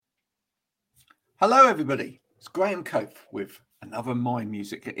Hello, everybody. It's Graham Cope with another My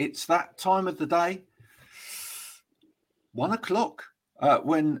Music. It's that time of the day, 1 o'clock,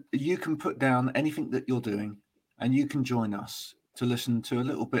 when you can put down anything that you're doing and you can join us to listen to a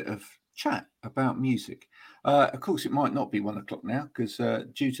little bit of chat about music. Of course, it might not be 1 o'clock now because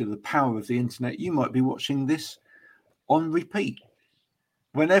due to the power of the internet, you might be watching this on repeat.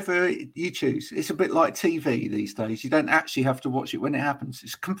 Whenever you choose. It's a bit like TV these days. You don't actually have to watch it when it happens.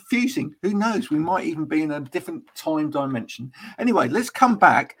 It's confusing. Who knows? We might even be in a different time dimension. Anyway, let's come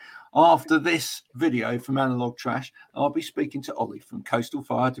back after this video from Analog Trash. I'll be speaking to Ollie from Coastal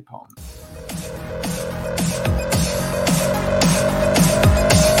Fire Department.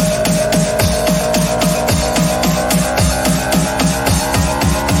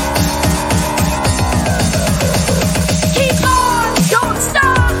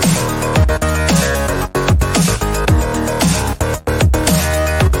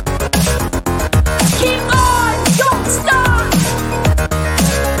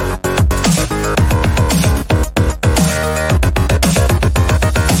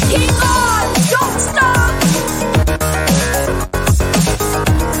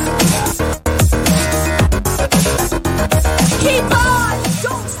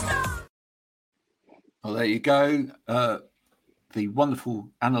 Well, there you go. The wonderful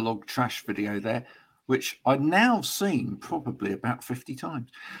Analog Trash video there, which I've now seen probably about 50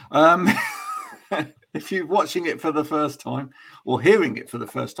 times. If you're watching it for the first time or hearing it for the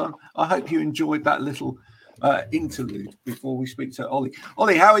first time, I hope you enjoyed that little interlude before we speak to Ollie.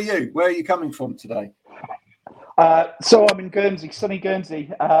 Ollie, how are you? Where are you coming from today? So I'm in Guernsey, sunny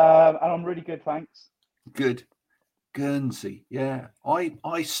Guernsey, and I'm really good, thanks. Good. Guernsey, yeah.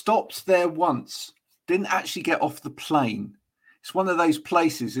 I stopped there once. Didn't actually get off the plane. It's one of those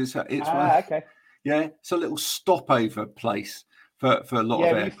places. Okay. Yeah, it's a little stopover place for a lot of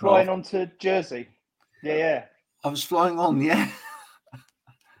aircraft. Yeah, you're flying on to Jersey. Yeah. I was flying on, yeah.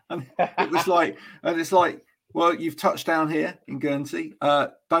 And it's like, well, you've touched down here in Guernsey.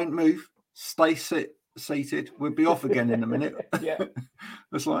 Don't move. Stay seated. We'll be off again in a minute. Yeah.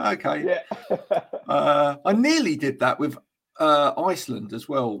 It's like, okay. Yeah. I nearly did that with Iceland as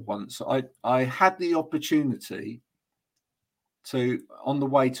well once. I had the opportunity to, on the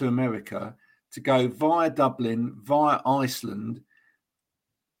way to America, to go via Dublin, via Iceland,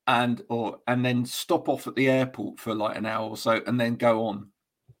 and then stop off at the airport for like an hour or so and then go on.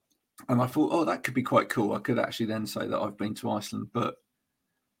 And I thought, oh, that could be quite cool. I could actually then say that I've been to Iceland, but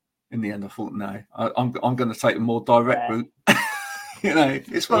in the end I thought, no, I'm going to take a more direct route.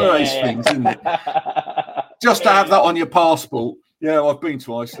 It's one of those things, isn't it? Just to have that on your passport. Yeah, I've been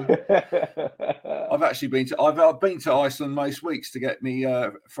to Iceland. I've been to Iceland most weeks to get me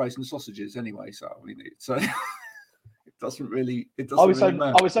frozen sausages anyway. So it doesn't really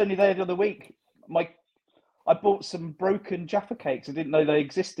matter. I was only there the other week. I bought some broken Jaffa cakes. I didn't know they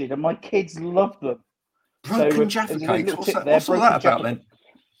existed, and my kids love them. Broken Jaffa cakes. What's all that about then?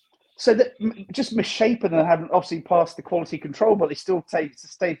 So that just misshapen and haven't obviously passed the quality control, but they still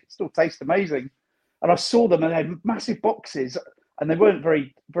taste amazing. And I saw them and they had massive boxes and they weren't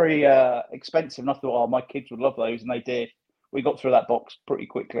very, very expensive. And I thought, oh, my kids would love those. And they did. We got through that box pretty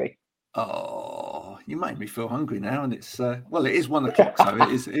quickly. Oh, you made me feel hungry now. And it's, it is 1 o'clock. So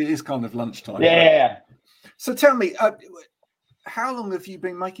it is kind of lunchtime. Yeah. So tell me, how long have you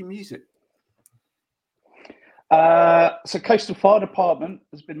been making music? So Coastal Fire Department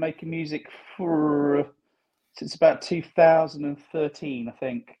has been making music since about 2013, I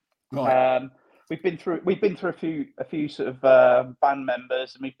think. Right. We've been through a few sort of band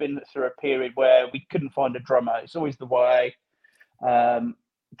members, and we've been through a period where we couldn't find a drummer. It's always the way.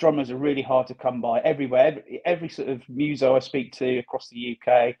 Drummers are really hard to come by everywhere. Every sort of muso I speak to across the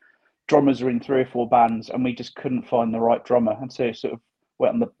UK, drummers are in 3 or 4 bands, and we just couldn't find the right drummer. And so it sort of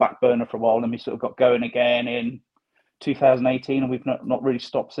went on the back burner for a while, and then we sort of got going again in 2018, and we've not really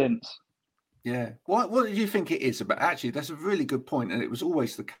stopped since. Yeah. What do you think it is about? Actually, that's a really good point, and it was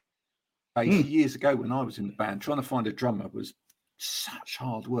always the case years ago when I was in the band. Trying to find a drummer was such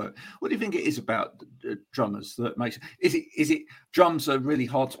hard work. What do you think it is about drummers that makes it? Is it drums are really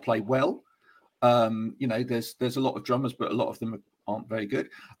hard to play well? There's a lot of drummers, but a lot of them aren't very good.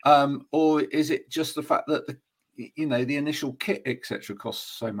 Or is it just the fact that the initial kit, etc.,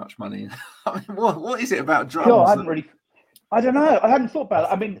 costs so much money? I mean, what is it about drums? I don't know. I hadn't thought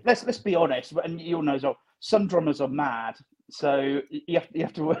about it. I mean, let's be honest, and you'll know as well. Some drummers are mad, so you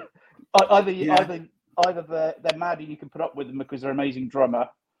have to either they're mad and you can put up with them because they're an amazing drummer,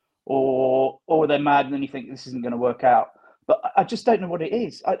 or they're mad and then you think this isn't going to work out. But I just don't know what it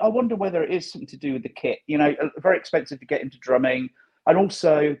is. I wonder whether it is something to do with the kit. Very expensive to get into drumming. And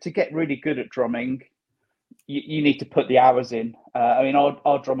also, to get really good at drumming, you need to put the hours in. I mean,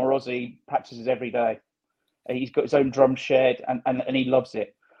 our drummer Ozzy practices every day. He's got his own drum shed, and he loves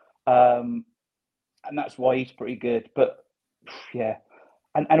it. And that's why he's pretty good. But yeah,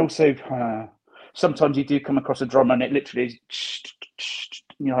 and also sometimes you do come across a drummer and it literally is,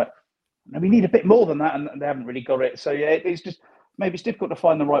 you know, like, we need a bit more than that, and they haven't really got it. So yeah, it's just maybe it's difficult to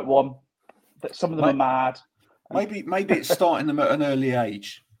find the right one. That some of them are mad. Maybe it's starting them at an early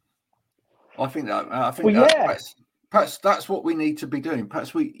age. I think perhaps that's what we need to be doing.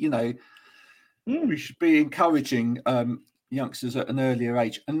 Perhaps we should be encouraging youngsters at an earlier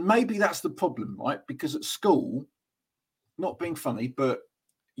age, and maybe that's the problem, right? Because at school, not being funny, but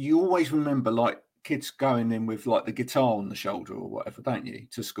you always remember like kids going in with like the guitar on the shoulder or whatever, don't you,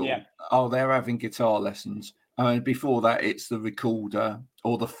 to school? Yeah. Oh, they're having guitar lessons. I mean, before that, it's the recorder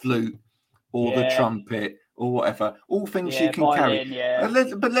or the flute or the trumpet or whatever. All things you can violin,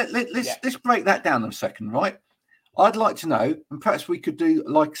 carry. But let's break that down a second, right? I'd like to know, and perhaps we could do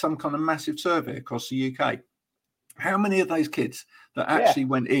like some kind of massive survey across the UK. How many of those kids that actually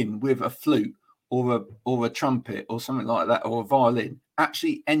went in with a flute or a trumpet or something like that, or a violin,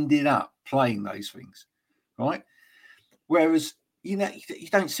 actually ended up playing those things, right? Whereas, you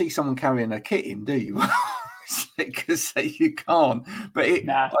don't see someone carrying a kit in, do you? Because you can't. But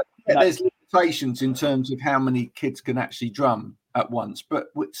there's limitations in terms of how many kids can actually drum at once. But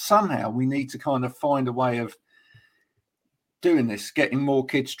somehow we need to kind of find a way of doing this, getting more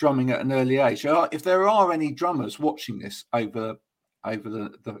kids drumming at an early age. If there are any drummers watching this over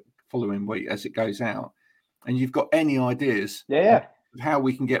the following week as it goes out, and you've got any ideas of how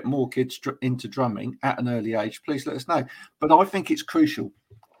we can get more kids into drumming at an early age, please let us know. But I think it's crucial.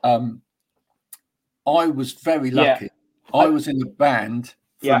 I was very lucky. I was in a band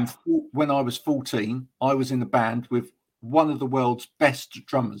from when I was 14. I was in a band with one of the world's best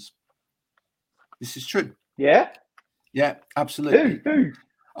drummers. This is true. Yeah, absolutely.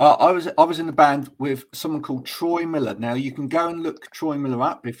 I was in a band with someone called Troy Miller. Now you can go and look Troy Miller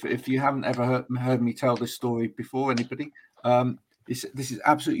up if you haven't ever heard me tell this story before. Anybody? This is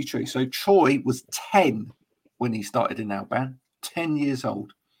absolutely true. So Troy was 10 when he started in our band. 10 years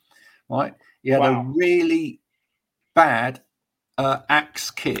old, right? He had a really bad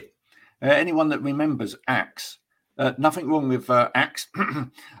Axe kit. Anyone that remembers Axe? Nothing wrong with Axe,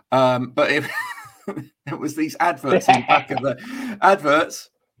 but it was these adverts in the back of the adverts.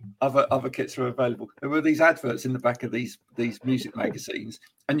 Other kits were available. There were these adverts in the back of these music magazines,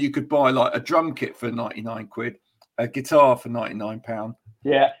 and you could buy like a drum kit for 99 quid, a guitar for £99,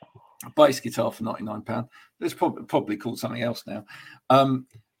 a bass guitar for £99. It's probably called something else now.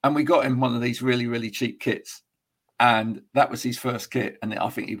 And we got him one of these really, really cheap kits, and that was his first kit. And I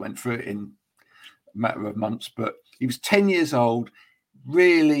think he went through it in a matter of months. But he was 10 years old,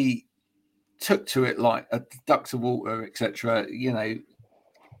 really took to it like a duck to water, etc.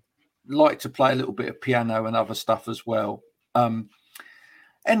 Liked to play a little bit of piano and other stuff as well.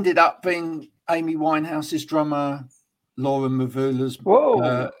 Ended up being Amy Winehouse's drummer, Laura Mavula's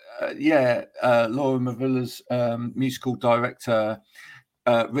Laura Mavula's musical director.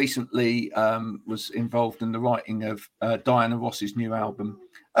 Recently was involved in the writing of Diana Ross's new album.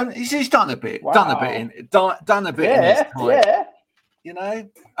 And he's done a bit, done a bit in his time.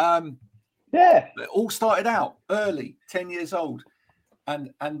 It all started out early, 10 years old.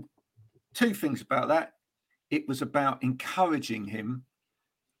 And two things about that. It was about encouraging him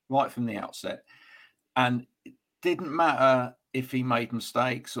right from the outset. And it didn't matter if he made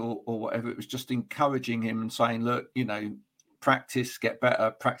mistakes or whatever. It was just encouraging him and saying, look, practice, get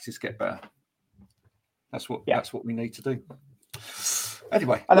better, practice, get better. That's what we need to do.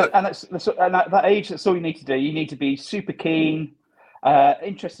 Anyway, and at that age, that's all you need to do. You need to be super keen,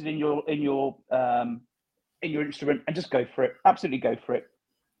 interested in your instrument, and just go for it. Absolutely go for it.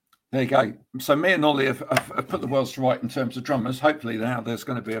 There you go. So me and Ollie have put the world to right in terms of drummers. Hopefully now there's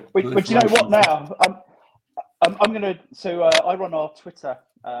going to be a. But you know what? Now I'm going to. So I run our Twitter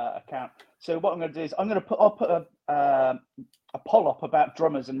account. So what I'm going to do is I'll put a poll up about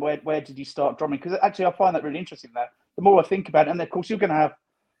drummers and where did you start drumming? Because actually I find that really interesting. There, the more I think about it, and of course you're going to have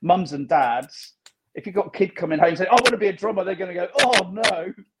mums and dads. If you've got a kid coming home and say, "I want to be a drummer," they're going to go, "Oh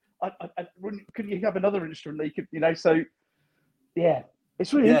no, couldn't you have another instrument that you could?" So yeah,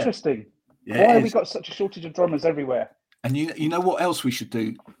 it's really interesting. Yeah, why have we got such a shortage of drummers everywhere? And you know what else we should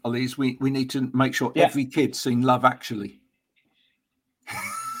do, Ollie, is we need to make sure every kid's seen Love Actually.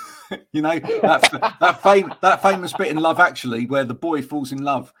 that famous bit in Love Actually where the boy falls in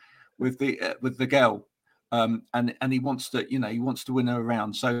love with the girl, and he wants to win her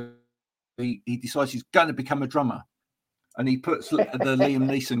around, so he decides he's going to become a drummer. and he puts the Liam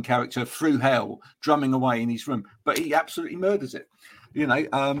Neeson character through hell, drumming away in his room, but he absolutely murders it.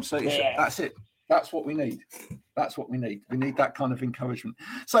 So that's it. That's what we need. That's what we need. We need that kind of encouragement.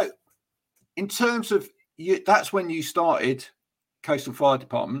 So, in terms of you, that's when you started Coastal Fire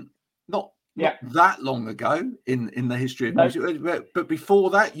Department. Not that long ago in the history of music, but before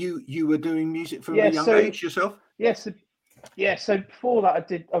that, you were doing music from a young age yourself. Yes. So before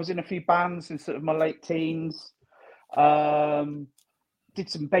that, I was in a few bands in sort of my late teens. Did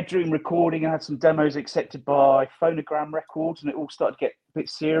some bedroom recording. I had some demos accepted by Phonogram Records, and it all started to get a bit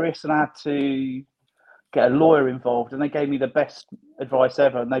serious. And I had to get a lawyer involved, and they gave me the best advice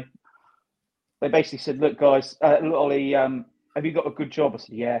ever. And they basically said, "Look, guys, Ollie, have you got a good job?" I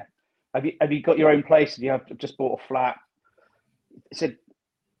said, "Yeah." Have you got your own place? And I've just bought a flat. He said,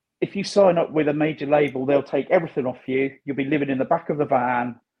 "If you sign up with a major label, they'll take everything off you. You'll be living in the back of the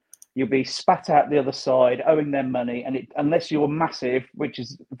van. You'll be spat out the other side, owing them money. And unless you're massive, which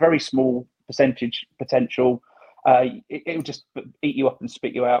is very small percentage potential, it'll just eat you up and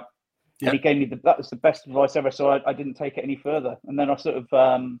spit you out." Yep. And he gave me that was the best advice ever. So I didn't take it any further. And then I sort of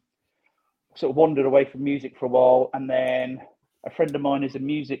wandered away from music for a while. And then a friend of mine is a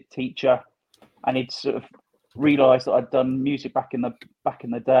music teacher, and he'd sort of realised that I'd done music back in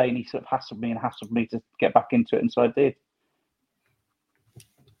the day, and he sort of hassled me to get back into it, and so I did.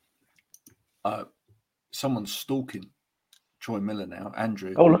 Someone's stalking Troy Miller now,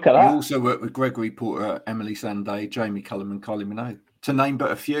 Andrew. Oh, look at that. He also worked with Gregory Porter, Emily Sandé, Jamie Cullum, and Kylie Minogue, to name but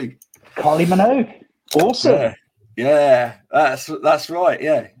a few. Kylie Minogue, awesome. Yeah, that's right.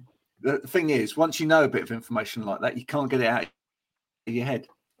 Yeah, the thing is, once you know a bit of information like that, you can't get it out of your head.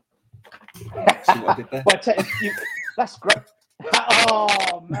 See what I did there? That's great.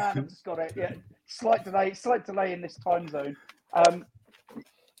 Oh man, I've just got it. Yeah, slight delay in this time zone.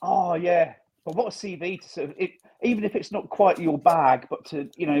 But what a CV to sort of even if it's not quite your bag, but to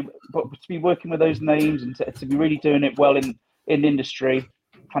be working with those names and to be really doing it well in industry,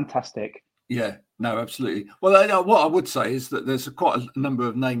 fantastic. Yeah, no, absolutely. Well, what I would say is that there's quite a number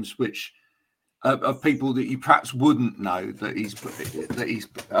of names which of people that you perhaps wouldn't know that he's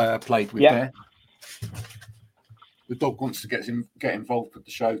played with there. The dog wants to get involved with the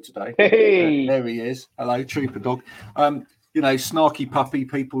show today. Hey. There he is. Hello, Trooper Dog. Snarky Puppy,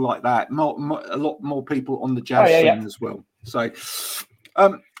 people like that. A lot more people on the jazz scene as well. So,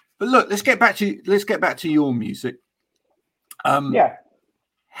 but look, let's get back to your music.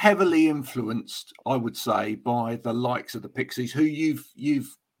 Heavily influenced, I would say, by the likes of the Pixies, who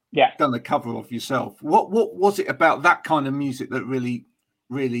you've done the cover of yourself. What was it about that kind of music that really,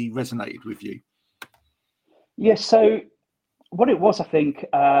 really resonated with you? Yes, so what it was, I think,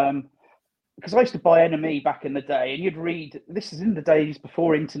 because I used to buy NME back in the day, and you'd read, this is in the days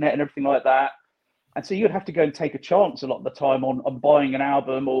before internet and everything like that, and so you'd have to go and take a chance a lot of the time on buying an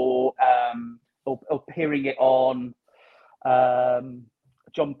album or hearing it on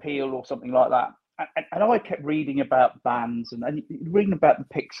John Peel or something like that. And I kept reading about bands and reading about the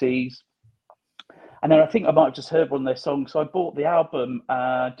Pixies. And then I think I might have just heard one of their songs. So I bought the album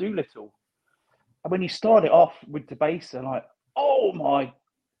Doolittle. And when you start it off with the bass, I'm like, oh my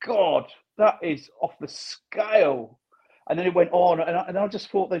God, that is off the scale. And then it went on. And I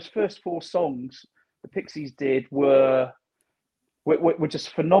just thought those first four songs the Pixies did were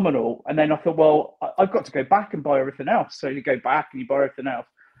just phenomenal. And then I thought, well, I've got to go back and buy everything else. So you go back and you buy everything else.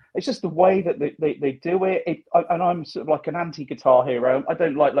 It's just the way that they do it. And I'm sort of like an anti-guitar hero. I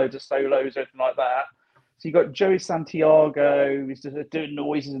don't like loads of solos or anything like that. So you've got Joey Santiago, who's just doing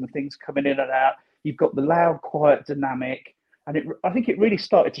noises and things coming in and out. You've got the loud, quiet dynamic. And I think it really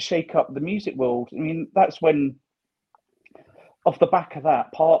started to shake up the music world. I mean, that's when, off the back of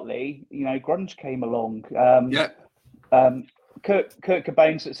that, partly, grunge came along. Kurt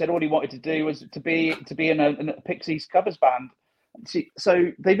Cobain said all he wanted to do was to be in a Pixies covers band.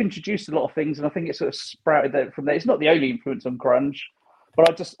 So they've introduced a lot of things, and I think it sort of sprouted from there. It's not the only influence on grunge, but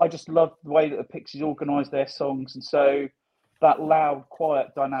I just love the way that the Pixies organised their songs, and so that loud,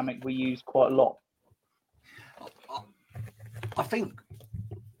 quiet dynamic we use quite a lot. I think,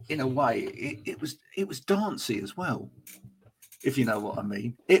 in a way, it was dancey as well, if you know what I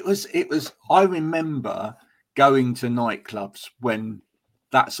mean. It was. I remember going to nightclubs when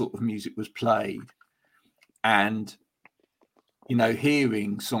that sort of music was played, and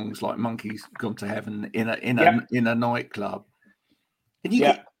hearing songs like "Monkey's Gone to Heaven" in a nightclub,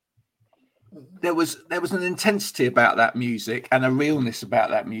 and there was an intensity about that music and a realness about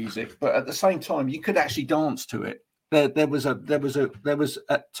that music, but at the same time, you could actually dance to it. There was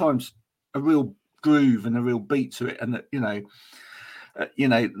at times a real groove and a real beat to it, and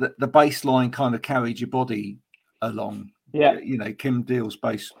the bass line kind of carried your body along. Yeah. Kim Deal's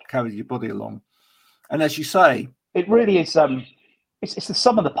bass carried your body along. And as you say, it really is. It's the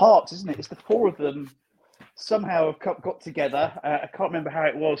sum of the parts, isn't it? It's the four of them somehow have got together. I can't remember how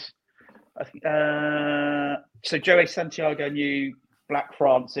it was. So Joey Santiago knew Black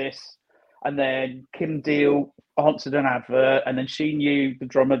Francis, and then Kim Deal answered an advert, and then she knew the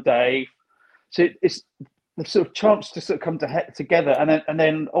drummer Dave. So it's the sort of chance to sort of come together, and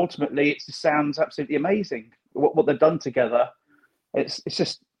then ultimately it just sounds absolutely amazing. What they've done together, it's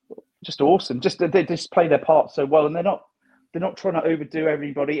just awesome. They just play their parts so well, and they're not trying to overdo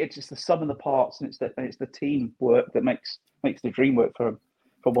everybody. It's just the sum of the parts, and it's the teamwork that makes the dream work for them.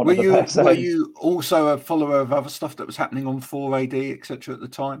 Were you also a follower of other stuff that was happening on 4AD, etc. at the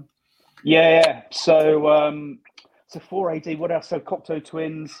time? Yeah. So 4AD. What else? So Cocteau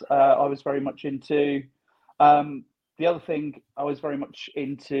Twins. I was very much into. The other thing I was very much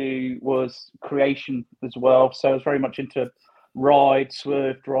into was Creation as well. So I was very much into Ride,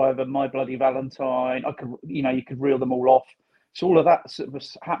 Swerve Driver, My Bloody Valentine. You could reel them all off. So all of that sort of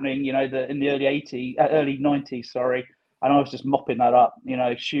was happening, in the early 90s, sorry. And I was just mopping that up,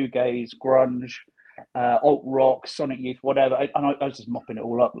 shoegaze, grunge, alt rock, Sonic Youth, whatever. And I was just mopping it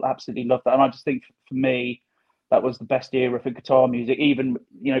all up. Absolutely loved that. And I just think for me, that was the best era for guitar music. Even,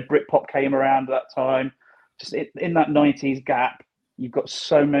 Britpop came around at that time. Just in that 90s gap, you've got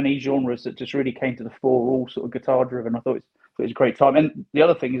so many genres that just really came to the fore, all sort of guitar driven. I thought it was a great time. And the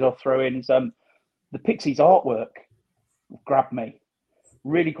other thing I'll throw in is the Pixies artwork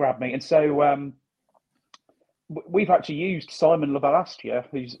really grabbed me. And so we've actually used Simon Lavalastria,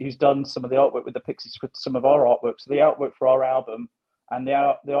 who's done some of the artwork with the Pixies for some of our artwork. So the artwork for our album and the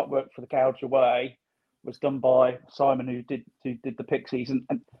artwork for the Gouge Away was done by Simon, who did the Pixies. And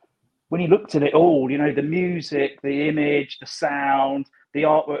when you looked at it all, the music, the image, the sound, the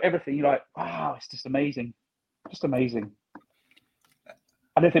artwork, everything, you're like, wow, it's just amazing. Just amazing.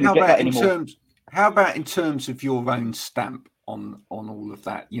 I don't think we get that anymore. How about in terms of your own stamp on all of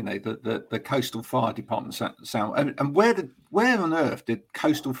that? The Coastal Fire Department sound, and where on earth did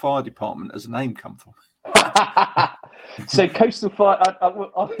Coastal Fire Department as a name come from? So Coastal Fire,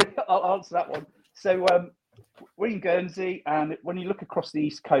 I'll answer that one. So we're in Guernsey, and when you look across the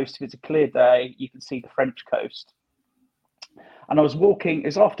east coast, if it's a clear day, you can see the French coast. And I was walking,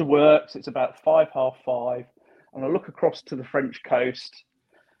 it's after work, so it's about 5:30, and I look across to the French coast,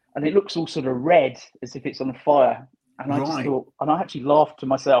 and it looks all sort of red, as if it's on fire. And I just thought, and I actually laughed to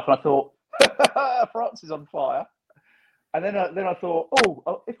myself, and I thought, France is on fire. And then I thought,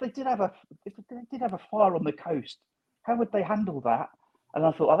 if they did have a fire on the coast, how would they handle that? And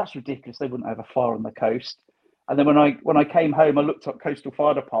I thought, that's ridiculous. They wouldn't have a fire on the coast. And then when I came home, I looked up Coastal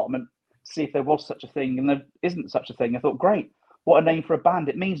Fire Department to see if there was such a thing, and there isn't such a thing. I thought, great, what a name for a band.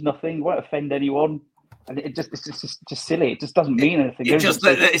 It means nothing, it won't offend anyone. And it's just silly. It just doesn't mean anything.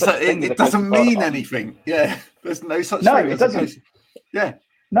 It doesn't mean anything. Yeah, there's no such thing. No, it doesn't. Yeah,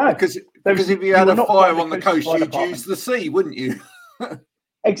 no, because if you had a fire on the coast, you'd use the sea, wouldn't you?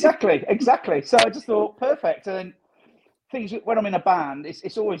 Exactly. So I just thought, perfect. And things when I'm in a band,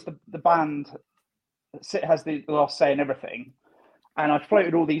 it's always the band has the last say in everything. And I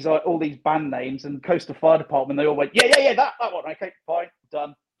floated all these band names, and Coastal Fire Department. They all went, yeah, that one. Okay, fine,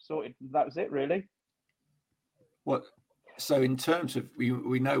 done, sorted. That was it, really. What? So in terms of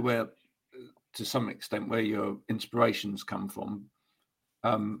we know where, to some extent, where your inspirations come from.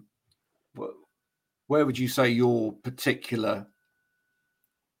 Where would you say your particular?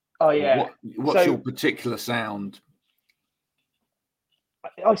 Oh yeah. What's your particular sound?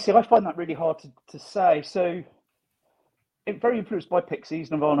 I find that really hard to say. So, it's very influenced by Pixies,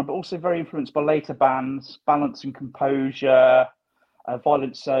 Nirvana, but also very influenced by later bands, Balance and Composure,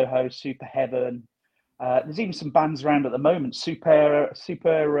 Violent Soho, Super Heaven. There's even some bands around at the moment, Super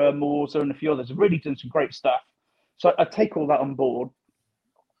Morza, and a few others have really done some great stuff. So I take all that on board.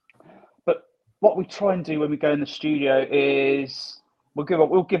 But what we try and do when we go in the studio is we'll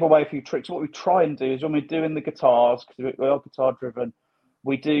give away a few tricks. What we try and do is when we're doing the guitars, because we are guitar driven,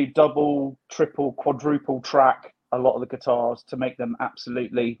 we do double, triple, quadruple track a lot of the guitars to make them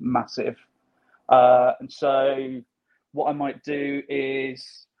absolutely massive. And so what I might do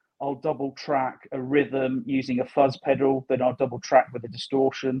is I'll double track a rhythm using a fuzz pedal, then I'll double track with a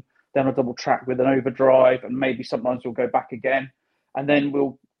distortion, then I'll double track with an overdrive, and maybe sometimes we'll go back again. And then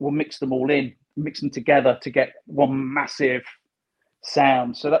we'll mix them all in, mix them together to get one massive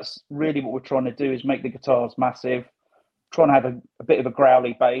sound. So that's really what we're trying to do, is make the guitars massive, trying to have a bit of a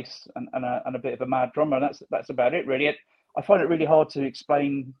growly bass and a bit of a mad drummer. And that's about it, really. I find it really hard to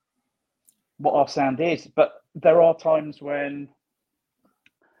explain what our sound is, but there are times when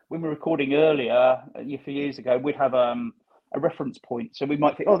we were recording earlier, a few years ago, we'd have a reference point. So we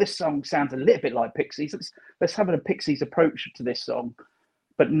might think, oh, this song sounds a little bit like Pixies. Let's have a Pixies approach to this song.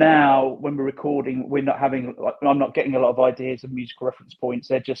 But now when we're recording, we're not having, I'm not getting a lot of ideas of musical reference points.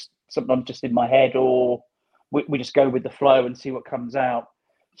 They're just sometimes just in my head, or we just go with the flow and see what comes out.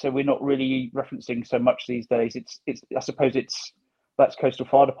 So we're not really referencing so much these days. It's I suppose that's Coastal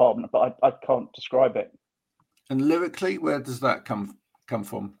Fire Department, but I can't describe it. And lyrically, where does that come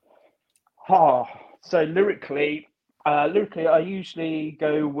from? So lyrically, I usually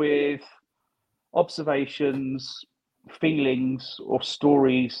go with observations, feelings, or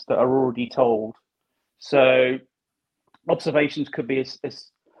stories that are already told. So observations could be as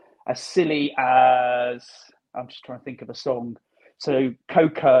silly as, I'm just trying to think of a song. So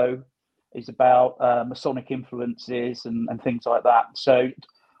Coco is about Masonic influences and things like that. So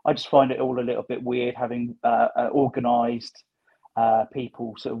I just find it all a little bit weird having organised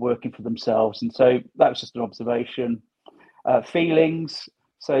people sort of working for themselves. And so that was just an observation. Feelings,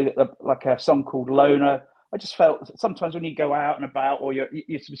 so like a song called Loner. I just felt sometimes when you go out and about, or you're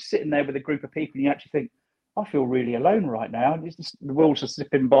sort of sitting there with a group of people and you actually think, I feel really alone right now. And just, the world's just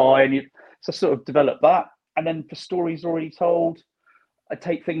slipping by, and so sort of develop that. And then for stories already told, I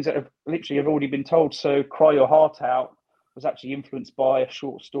take things that have already been told. So Cry Your Heart Out was actually influenced by a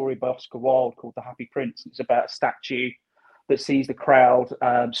short story by Oscar Wilde called The Happy Prince. It's about a statue that sees the crowd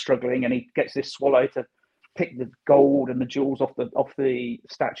struggling, and he gets this swallow to pick the gold and the jewels off the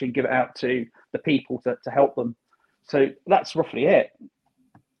statue and give it out to the people to help them. So that's roughly it.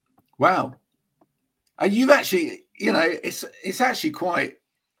 Wow. And you've actually, it's actually quite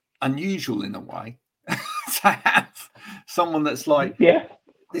unusual in a way to have someone that's like, yeah,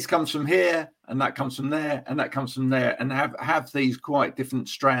 this comes from here and that comes from there and that comes from there, and have these quite different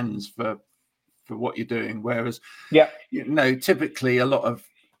strands for what you're doing. Whereas, typically a lot of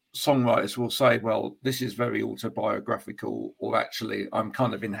songwriters will say, well, this is very autobiographical, or actually I'm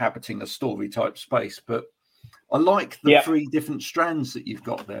kind of inhabiting a story type space. But I like the three different strands that you've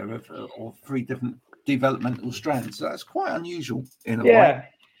got there, or three different developmental strands. So that's quite unusual in a way.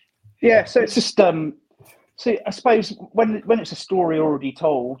 Yeah, so it's just so I suppose when it's a story already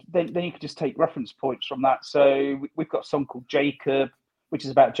told, then you can just take reference points from that. So we've got a song called Jacob, which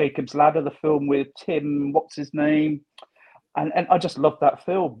is about Jacob's Ladder, the film with Tim, what's his name? And I just loved that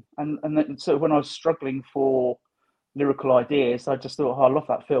film. And then, so when I was struggling for lyrical ideas, I just thought, I love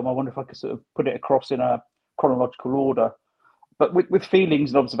that film. I wonder if I could sort of put it across in a chronological order. But with feelings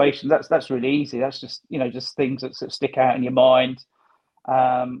and observations, that's really easy. That's just just things that sort of stick out in your mind,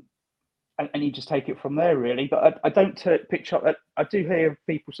 and you just take it from there, really. But I don't pitch up. I do hear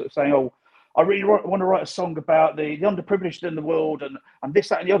people sort of saying, "Oh, I really want to write a song about the underprivileged in the world and this,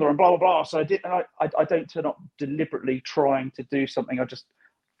 that, and the other, and blah blah blah." So I did. And I don't turn up deliberately trying to do something. I just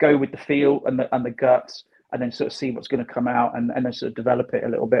go with the feel and the guts, and then sort of see what's going to come out, and then sort of develop it a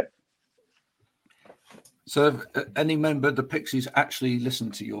little bit. So, have any member of the Pixies actually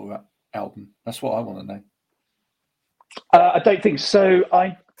listened to your album? That's what I want to know. I don't think so.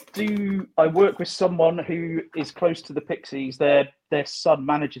 I work with someone who is close to the Pixies. Their son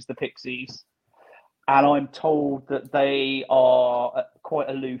manages the Pixies, and I'm told that they are quite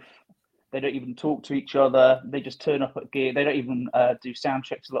aloof. They don't even talk to each other. They just turn up at gear. They don't even do sound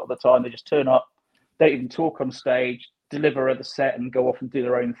checks a lot of the time. They just turn up, don't even talk on stage, deliver the set, and go off and do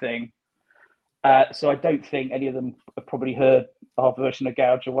their own thing. So I don't think any of them have probably heard our version of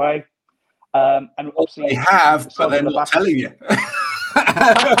Gouge Away. And obviously they have, but they're not telling you.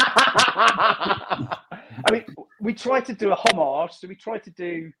 I mean, we try to do a homage, so we try to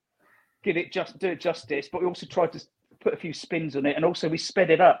do it justice, but we also tried to put a few spins on it, and also we sped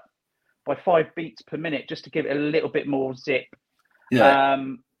it up by 5 beats per minute just to give it a little bit more zip. Yeah.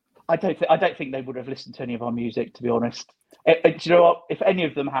 I don't think they would have listened to any of our music, to be honest. Do you know what? If any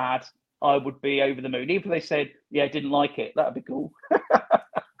of them had, I would be over the moon. Even if they said, "Yeah, I didn't like it," that'd be cool.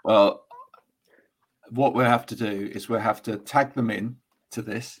 Well, what we'll have to do is we'll have to tag them in to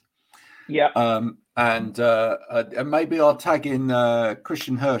this. Yeah. And maybe I'll tag in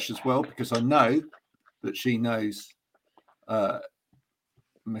Christian Hirsch as well, because I know that she knows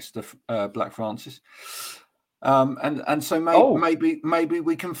Mr. Black Francis. And so maybe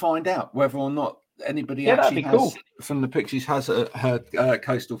we can find out whether or not anybody actually has, from the Pixies, has heard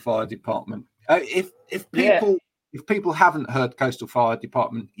Coastal Fire Department. If people haven't heard Coastal Fire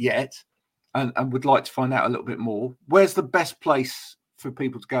Department yet, and would like to find out a little bit more, where's the best place for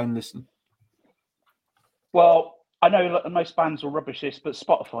people to go and listen? Well, I know most bands will rubbish this, but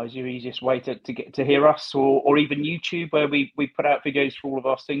Spotify is your easiest way to get to hear us, or even YouTube, where we put out videos for all of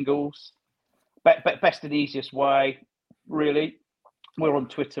our singles. Best and easiest way, really. We're on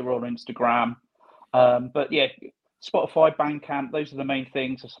Twitter, we're on Instagram. But yeah, Spotify, Bandcamp. Those are the main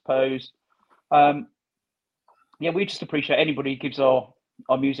things, I suppose. Yeah, we just appreciate anybody who gives our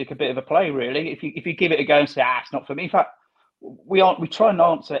music a bit of a play. Really, if you give it a go and say, it's not for me. In fact, we try and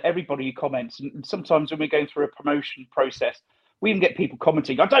answer everybody who comments, and sometimes when we're going through a promotion process, we even get people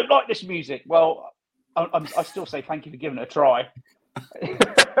commenting, "I don't like this music." Well, I still say thank you for giving it a try.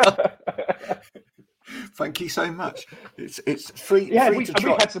 Thank you so much. It's free. Yeah, free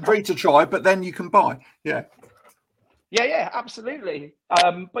to try, but then you can buy. Yeah. Yeah, absolutely.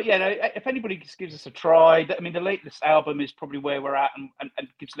 But yeah, if anybody just gives us a try, I mean, the latest album is probably where we're at, and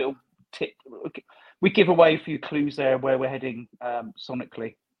gives a little tip. We give away a few clues there where we're heading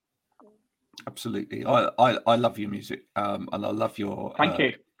sonically. Absolutely, I love your music, and I love your thank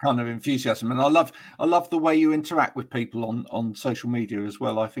you kind of enthusiasm, and I love the way you interact with people on social media as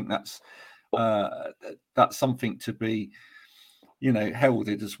well. I think that's something to be,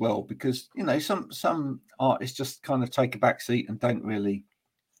 heralded as well, because some artists just kind of take a back seat and don't really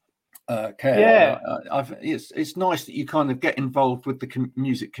care. Yeah, it's nice that you kind of get involved with the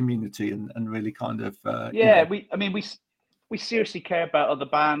music community and really kind of we seriously care about other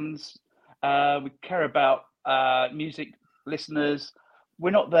bands. We care about music listeners. We're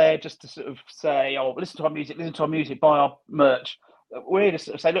not there just to sort of say, "Oh, listen to our music, buy our merch." We're here to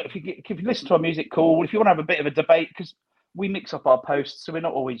sort of say, "Look, if you listen to our music, cool. If you want to have a bit of a debate, because we mix up our posts, so we're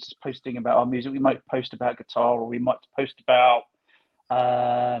not always posting about our music. We might post about guitar, or we might post about,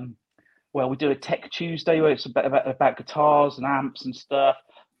 we do a Tech Tuesday where it's about guitars and amps and stuff.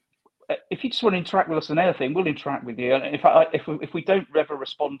 If you just want to interact with us on anything, we'll interact with you. And if we don't ever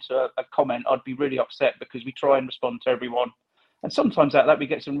respond to a comment, I'd be really upset, because we try and respond to everyone. And sometimes out of that we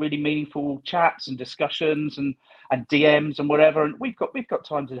get some really meaningful chats and discussions and DMs and whatever. And we've got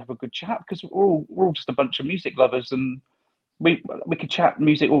time to have a good chat, because we're all just a bunch of music lovers, and we could chat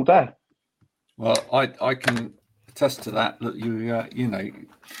music all day. Well, I can attest to that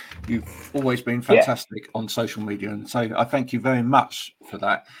you've always been fantastic on social media, and so I thank you very much for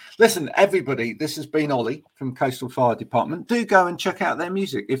that. Listen, everybody, this has been Ollie from Coastal Fire Department. Do go and check out their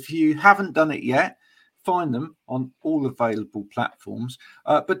music if you haven't done it yet. Find them on all available platforms,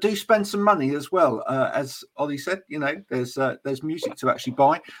 but do spend some money as well. As Ollie said, there's music to actually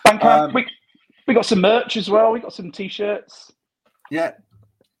buy. We got some merch as well. We got some t-shirts. Yeah,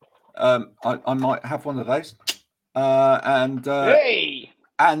 I might have one of those.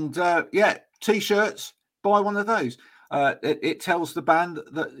 T-shirts, buy one of those. It tells the band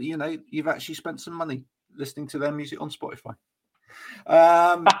that you've actually spent some money listening to their music on Spotify.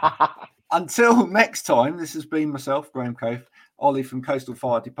 Until next time, this has been myself, Graham Cove, Ollie from Coastal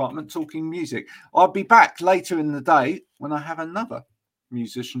Fire Department, talking music. I'll be back later in the day when I have another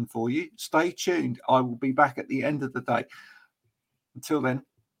musician for you. Stay tuned. I will be back at the end of the day. Until then,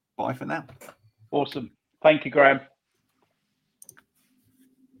 bye for now. Awesome. Thank you, Graham.